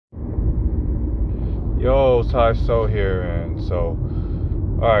Yo, Ty So here, and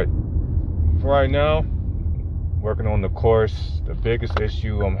alright, for right now, working on the course. The biggest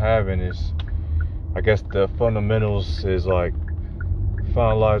issue I'm having is, I guess, the fundamentals is like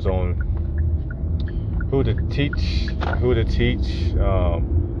finalize on who to teach. I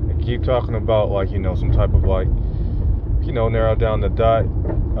keep talking about like some type of like narrow down the dot,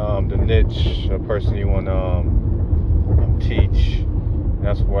 the niche, the person you want to teach.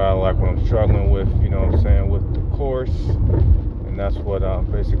 That's why I like what I'm struggling with, what I'm saying, with the course. And that's what I'm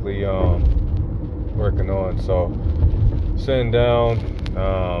basically working on. So, sitting down,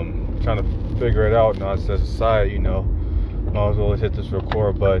 trying to figure it out. Now, as a side, might as well hit this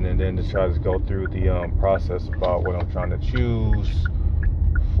record button and then just try to go through the process about what I'm trying to choose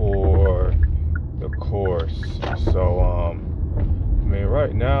for the course. So,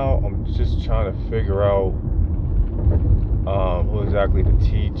 right now, I'm just trying to figure out who exactly to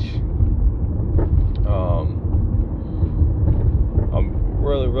teach. I'm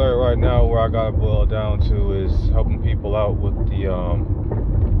really right now where I gotta boil down to is helping people out with the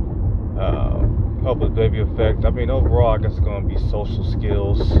help with baby effect. Overall, I guess it's gonna be social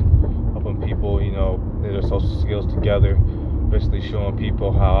skills, helping people, get their social skills together, basically showing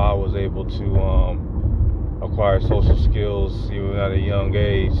people how I was able to acquire social skills even at a young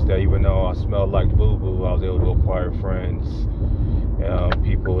age, that even though I smelled like boo-boo, I was able to acquire friends,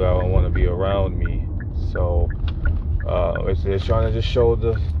 people that want to be around me. So it's trying to just show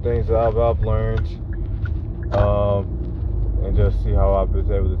the things that I've learned, and just see how I was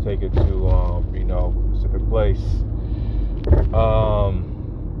able to take it to a specific place.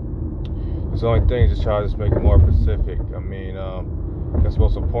 The only thing is just try to just make it more specific. That's the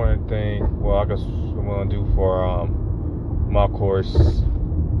most important thing. Well, I guess what I'm gonna do for my course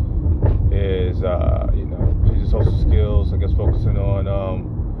is teaching social skills. I guess focusing on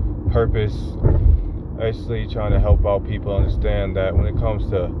purpose. Basically, trying to help out people understand that when it comes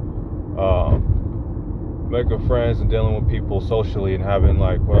to making friends and dealing with people socially and having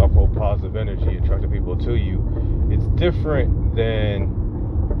like what I call positive energy, attracting people to you, it's different than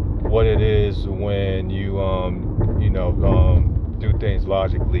what it is when you do things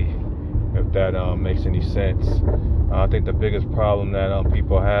logically, if that makes any sense. I think the biggest problem that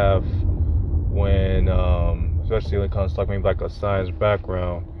people have when especially when it comes to like maybe like a science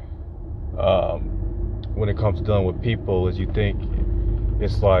background, when it comes to dealing with people, is you think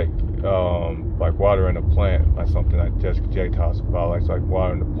it's like watering a plant, like something like Jessica J talks about, like it's like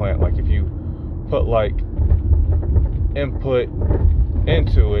watering the plant. Like if you put like input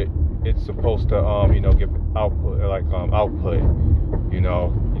into it, it's supposed to give output, like output. You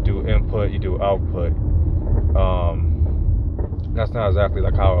do input, you do output. That's not exactly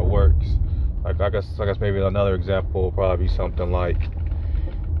like how it works. Like I guess maybe another example would probably be something like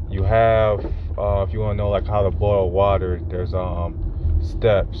you have if you want to know like how to boil water, there's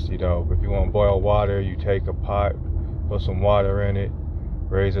steps. If you want to boil water, you take a pot, put some water in it,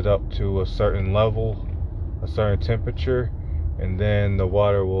 raise it up to a certain level, a certain temperature, and then the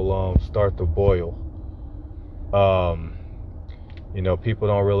water will start to boil. People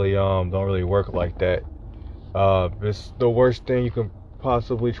don't really work like that. It's the worst thing you can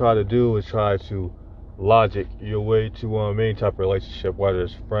possibly try to do is try to logic your way to any type of relationship, whether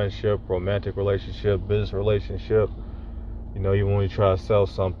it's friendship, romantic relationship, business relationship. Even when you try to sell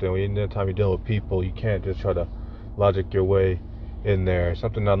something, anytime you're dealing with people, you can't just try to logic your way in there.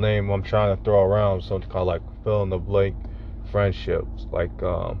 Something I'm trying to throw around, something called like fill in the blank friendships, like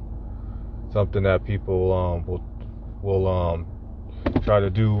something that people will try to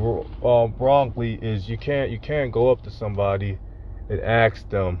do wrongly is you can't go up to somebody and ask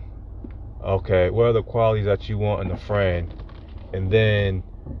them, okay, what are the qualities that you want in a friend, and then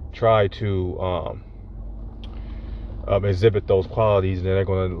try to exhibit those qualities, and then they're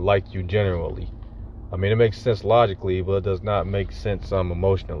going to like you generally. It makes sense logically, but it does not make sense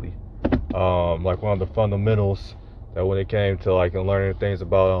emotionally. Like one of the fundamentals that when it came to like learning things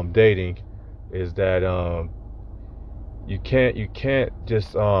about dating is that you can't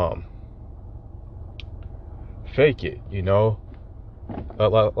just fake it.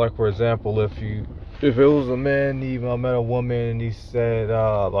 Like for example, if it was a man, I met a woman and he said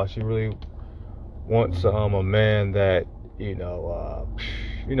like she really wants a man that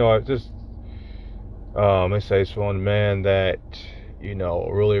just let's say it's one man that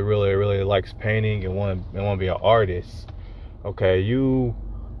really really really likes painting and want to be an artist. Okay, you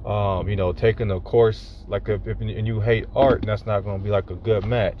taking a course, like if you hate art, that's not going to be like a good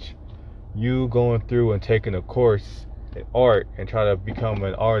match. You going through and taking a course in art and try to become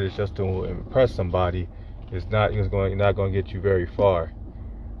an artist just to impress somebody is not going to get you very far.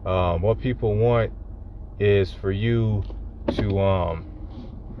 What people want is for you to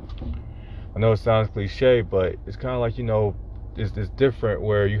I know it sounds cliche, but it's kind of like, it's different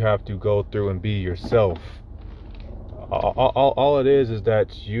where you have to go through and be yourself. All it is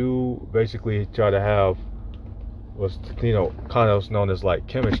that you basically try to have what's, kind of known as like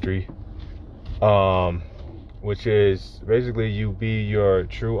chemistry, which is basically you be your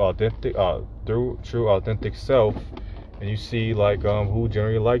true authentic self, and you see like who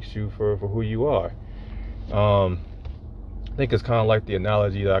generally likes you for who you are. I think it's kind of like the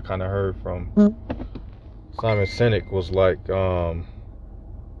analogy that I kind of heard from Simon Sinek was like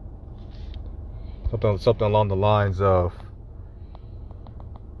something along the lines of,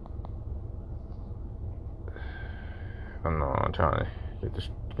 I don't know, I'm trying to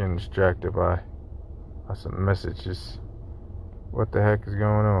getting distracted by some messages. What the heck is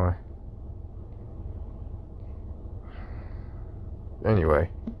going on? Anyway,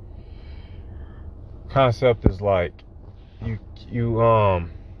 concept is like you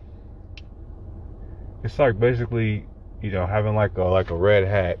it's like basically, having like a red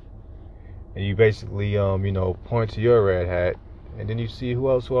hat, and you basically point to your red hat, and then you see who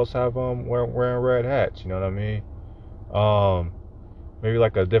else have wearing red hats, you know what I mean? Maybe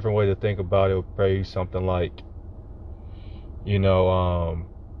like a different way to think about it would be something like,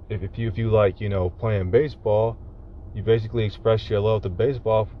 if you like, playing baseball, you basically express your love to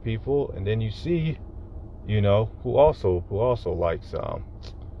baseball for people, and then you see, who also likes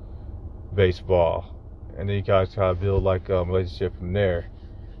baseball, and then you guys try to build like a relationship from there.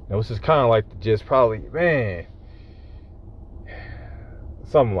 Now, this is kind of like just probably, man,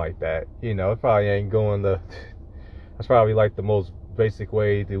 something like that. It probably ain't going the. That's probably like the most basic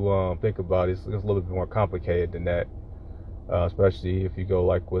way to think about it. It's a little bit more complicated than that, especially if you go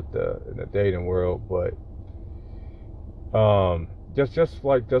like in the dating world. But just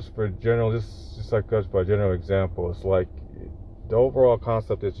for a general example, it's like the overall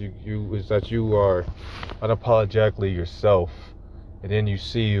concept is is that you are unapologetically yourself, and then you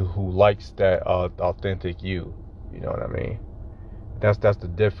see who likes that authentic you. You know what I mean? That's the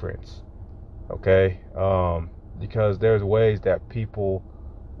difference. Okay. Because there's ways that people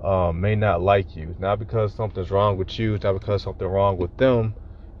may not like you, not because something's wrong with you, not because something's wrong with them.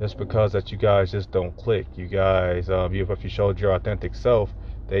 It's because that you guys just don't click. You guys, if you showed your authentic self,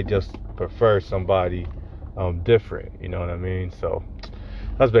 they just prefer somebody different. You know what I mean? So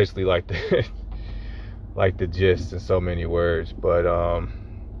that's basically like the like the gist in so many words. But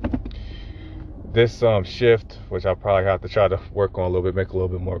this shift, which I probably have to try to work on a little bit, make a little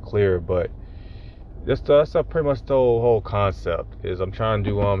bit more clear, but that's pretty much the whole concept. Is I'm trying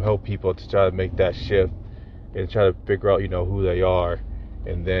to help people to try to make that shift and try to figure out who they are,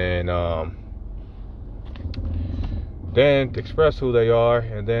 and then express who they are,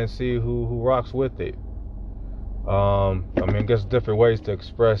 and then see who rocks with it. I mean, there's different ways to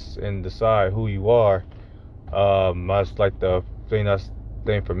express and decide who you are. That's like the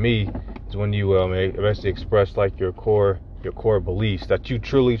thing for me is when you eventually express like your core beliefs that you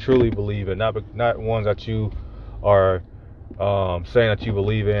truly believe in, not ones that you are saying that you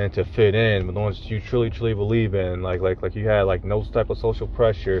believe in to fit in, but the ones that you truly believe in, like you had like no type of social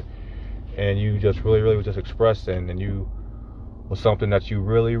pressure, and you just really was just expressing, and you was something that you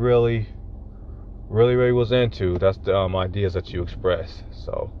really was into. That's the ideas that you express.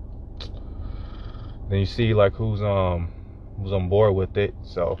 So then you see like who's on board with it.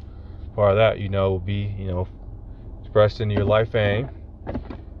 So part of that, will be expressing your life aim,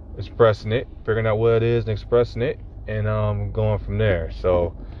 expressing it, figuring out what it is and expressing it, and going from there.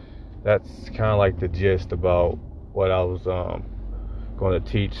 So that's kind of like the gist about what I was going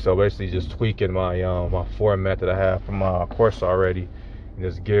to teach. So basically just tweaking my my format that I have from my course already, and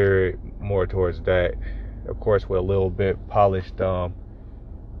just gear it more towards that, of course, with a little bit polished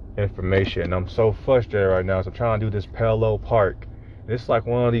information. I'm so frustrated right now, so I'm trying to do this parallel park. It's like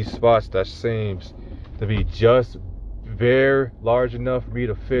one of these spots that seems to be just very large enough for me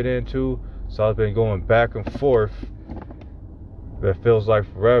to fit into, so I've been going back and forth. That feels like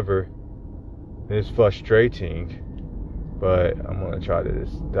forever. It's frustrating, but I'm gonna try to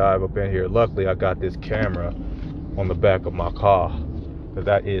just dive up in here. Luckily, I got this camera on the back of my car, because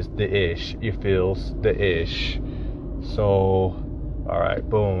that is the ish. It feels the ish. So, alright,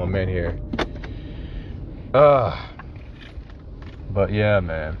 boom, I'm in here. But yeah,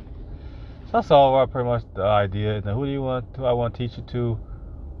 man. So that's all pretty much the idea. Now, who I want to teach it to?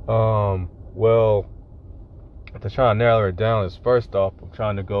 Well, to try to narrow it down is, first off, I'm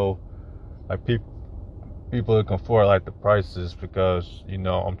trying to go like people who can afford like the prices, because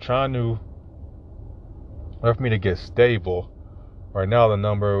I'm trying to, for me to get stable. Right now the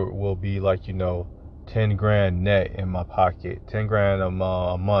number will be like 10 10 grand net in my pocket, 10 grand a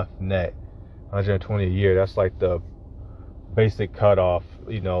month net, 120 a year. That's like the basic cutoff,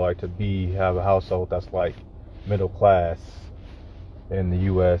 like to have a household that's like middle class in the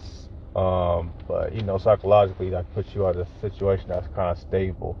U.S. But psychologically, that puts you out of a situation that's kind of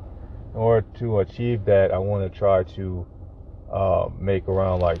stable. In order to achieve that, I want to try to make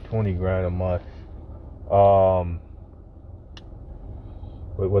around like 20 grand a month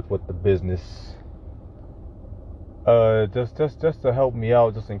with the business. Just to help me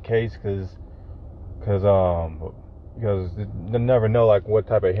out, just in case, because you never know like what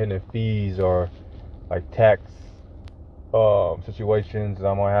type of hidden fees or like tax situations that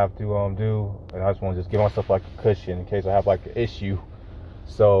I might have to do, and I just want to just give myself like a cushion in case I have like an issue.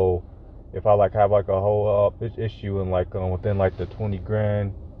 So if I like have like a whole issue and like within like the 20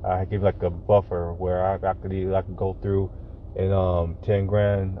 grand, I give like a buffer where I could go through, and 10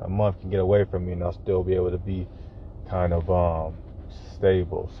 grand a month can get away from me, and I'll still be able to be kind of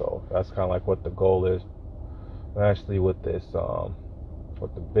stable. So that's kind of like what the goal is. Actually, with this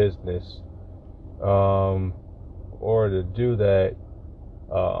with the business, or to do that,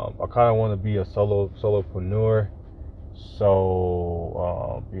 I kind of want to be a solopreneur.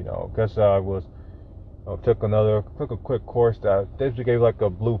 So guess I was took a quick course that basically gave like a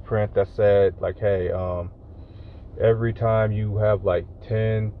blueprint that said like, hey, every time you have like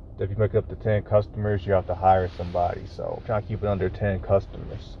 10, if you make it up to 10 customers, you have to hire somebody. So I'm trying to keep it under 10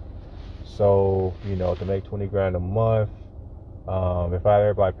 customers. So to make 20 grand a month, if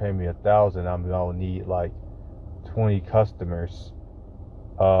everybody pay me 1,000, I'll need like 20 customers.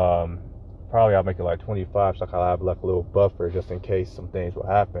 Probably I'll make it like 25, so I'll have like a little buffer just in case some things will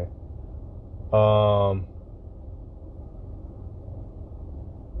happen.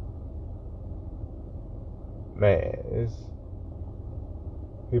 Man, it's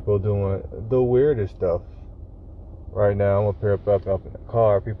people doing the weirdest stuff right now. I'm up here up in the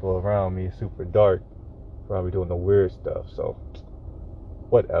car. People around me, super dark, probably doing the weird stuff. So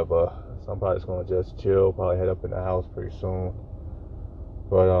whatever. So I'm probably just gonna just chill. Probably head up in the house pretty soon.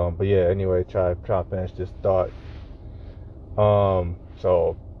 But yeah. Anyway, try to finish this thought.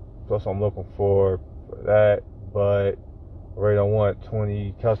 So that's what I'm looking for that. But I really don't want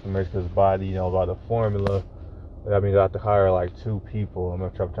 20 customers because by the formula, that means I have to hire like 2 people. I'm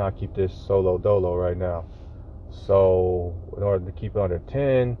trying to keep this solo dolo right now. So in order to keep it under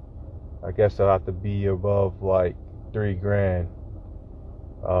 10, I guess I'll have to be above like 3 grand.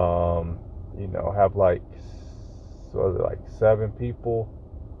 Have like, so is it like 7 people?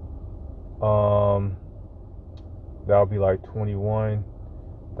 That'll be like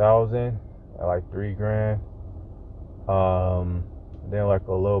 21,000 at like 3 grand. Then like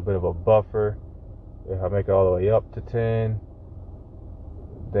a little bit of a buffer. If I make it all the way up to 10,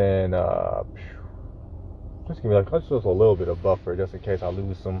 then just give me like just a little bit of buffer just in case I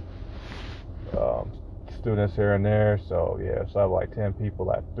lose some students here and there. So yeah, so I have like 10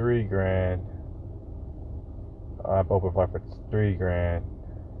 people at 3 grand. I'm open for 3 grand.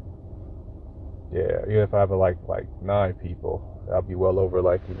 Yeah, even if I have like 9 people, I'll be well over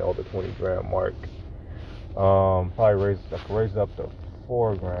like the 20 grand mark. Probably I could raise it up to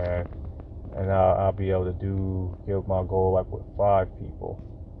 4 grand, and I'll be able to give my goal like with 5 people.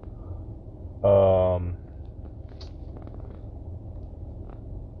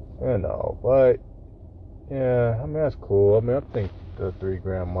 But yeah, I mean that's cool. I mean I think the 3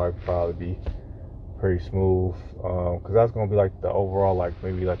 grand mark probably be pretty smooth, because that's gonna be like the overall like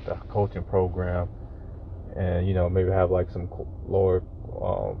maybe like the coaching program, and maybe have like some lower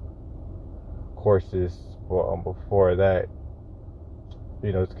courses before that,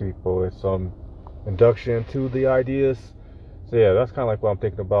 to keep people with some induction to the ideas. So yeah, that's kind of like what I'm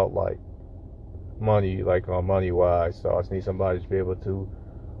thinking about, like money, like money wise. So I just need somebody to be able to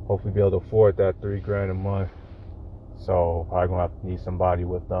hopefully be able to afford that 3 grand a month. So probably gonna have to need somebody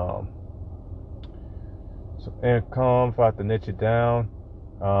with some income if I have to niche it down.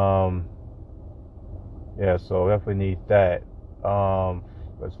 Yeah, so definitely need that.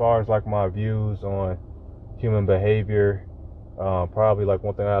 As far as like my views on human behavior, probably like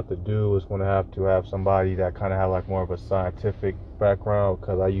one thing I have to do is going to have somebody that kind of have like more of a scientific background,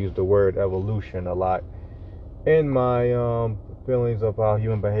 because I use the word evolution a lot in my feelings of how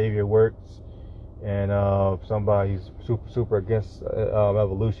human behavior works. And somebody who's super against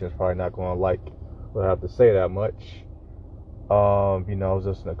evolution is probably not going to like what I have to say that much. I was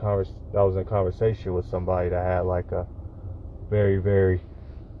just I was in a conversation with somebody that had like a very, very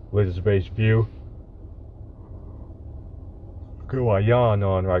religious-based view. Could I yawn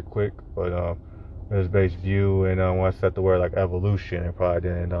on right quick, but religious-based view, and when I said the word like evolution, it probably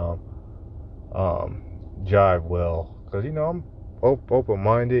didn't jive well. Because, I'm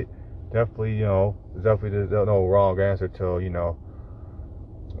open-minded. Definitely, there's no wrong answer to,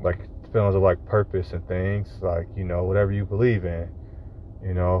 like feelings of like purpose and things, like, whatever you believe in,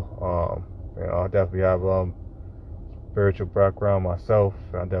 I definitely have spiritual background myself.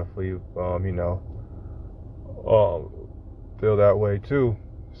 I definitely um feel that way too.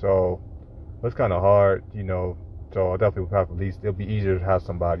 So it's kind of hard, so I definitely would have at least, it'll be easier to have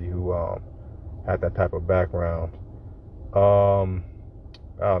somebody who had that type of background. um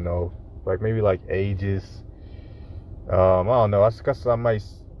I don't know, like maybe like ages. I don't know. I guess I might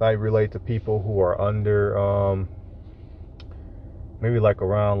relate to people who are under, maybe like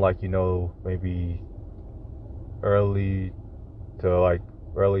around like, maybe early to like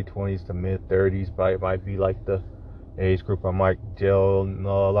early 20s to mid 30s. But it might be like the age group I might gel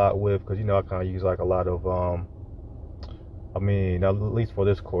a lot with, because, I kind of use like a lot of, I mean, at least for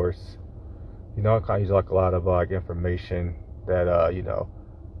this course, I kind of use like a lot of like information that,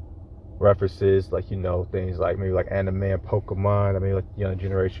 references, like, things like maybe like anime and Pokemon. I mean, like the younger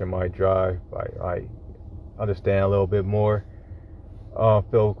generation might drive. I understand a little bit more,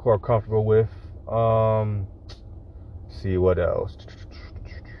 feel more comfortable with. See what else.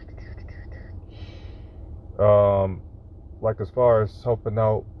 Um, like as far as helping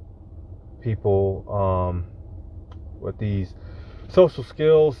out people, with these social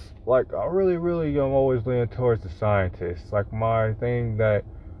skills, like I really, really, I'm always leaning towards the scientists. Like my thing that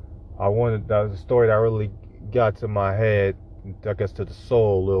that was a story that really got to my head, I guess to the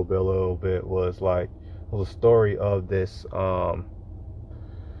soul a little bit, was a story of this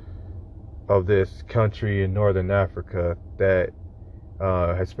country in northern Africa that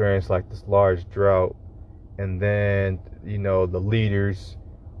experienced like this large drought, and then the leaders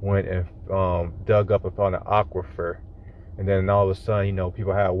went and dug up and found an aquifer, and then all of a sudden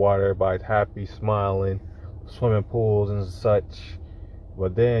people had water, everybody's happy, smiling, swimming pools and such.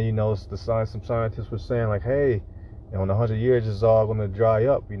 But then, some scientists were saying like, hey, in 100 years it's all going to dry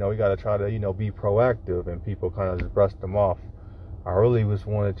up. We got to try to, be proactive, and people kind of just brushed them off. I really just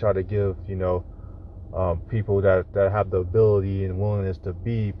want to try to give, people that have the ability and willingness to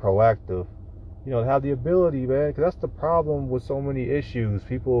be proactive, have the ability, man, because that's the problem with so many issues.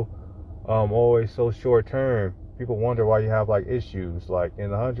 People always so short term. People wonder why you have like issues. Like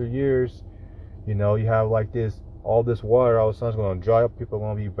in 100 years, you have like all this water, all of a sudden it's going to dry up. People are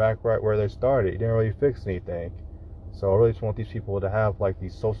going to be back right where they started. You didn't really fix anything. So I really just want these people to have like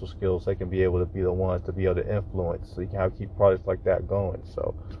these social skills. They can be able to be the ones to be able to influence. So you can keep projects like that going.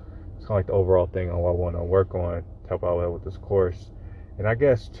 So it's kind of like the overall thing on what I want to work on to help out with this course. And I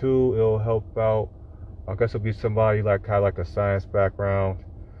guess too, it'll help out. I guess it'll be somebody like kind of like a science background,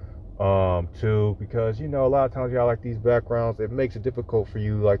 too, because a lot of times y'all like these backgrounds, it makes it difficult for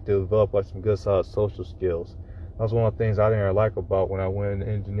you like to develop like some good solid social skills. That was one of the things I didn't like about when I went into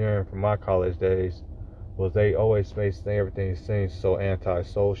engineering from my college days, was they always made everything seem so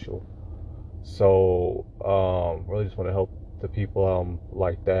antisocial. So really just want to help the people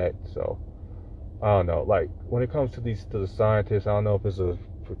like that. So I don't know, like when it comes to the scientists, I don't know if it's a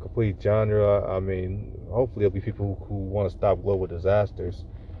complete genre. I mean, hopefully it'll be people who want to stop global disasters.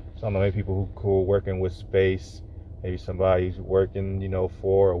 So I don't know, maybe people who are working with space, maybe somebody's working,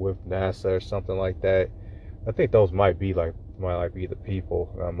 for or with NASA or something like that. I think those might be the people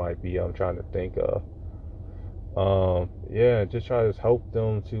that I might be trying to think of. Yeah, just try to help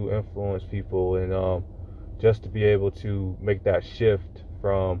them to influence people, and just to be able to make that shift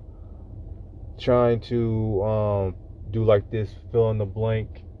from trying to do like this fill in the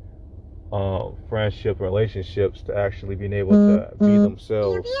blank friendship relationships to actually being able to be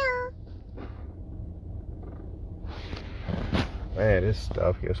themselves. Man, this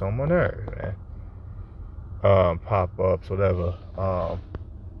stuff gets on my nerves, man. Pop-ups, whatever.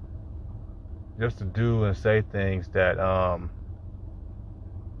 Just to do and say things that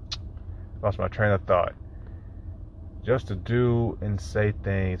lost my train of thought. Just to do and say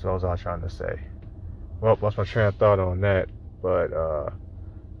things. What was I trying to say? Well, lost my train of thought on that. But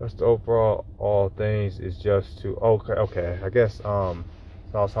just the overall all things is just to okay. I guess so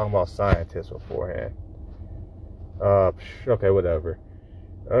I was talking about scientists beforehand. Okay, whatever.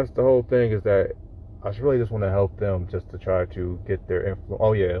 That's the whole thing, is that I really just want to help them just to try to get their influence.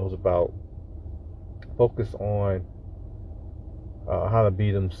 Oh yeah, it was about focus on how to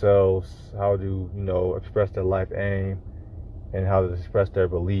be themselves, how to express their life aim, and how to express their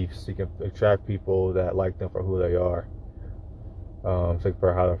beliefs. So you can attract people that like them for who they are. So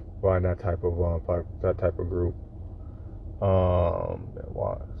for how to find that type of group.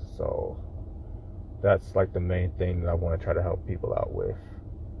 So that's like the main thing that I want to try to help people out with.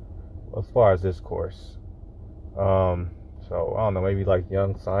 as far as this course. So I don't know, maybe like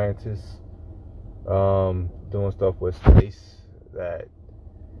young scientists doing stuff with space that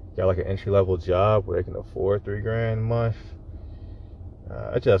got like an entry level job where they can afford $3,000 a month.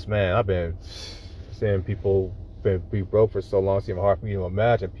 Man, I've been seeing people be broke for so long. It's even hard for me to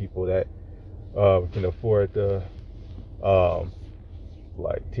imagine people that can afford the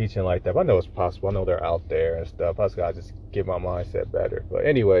like teaching like that. But I know it's possible. I know they're out there and stuff. I just gotta just get my mindset better. But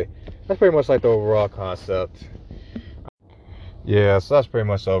anyway, that's pretty much like the overall concept. Yeah, so that's pretty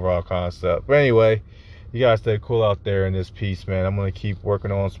much the overall concept. But anyway, you guys stay cool out there in this piece, man. I'm gonna keep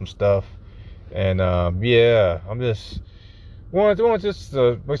working on some stuff. And yeah, I'm just doing just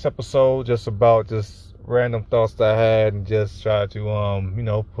this episode just about just random thoughts that I had and just try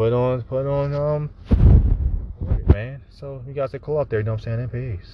to put on man. So you guys stay cool out there, you know what I'm saying? And peace.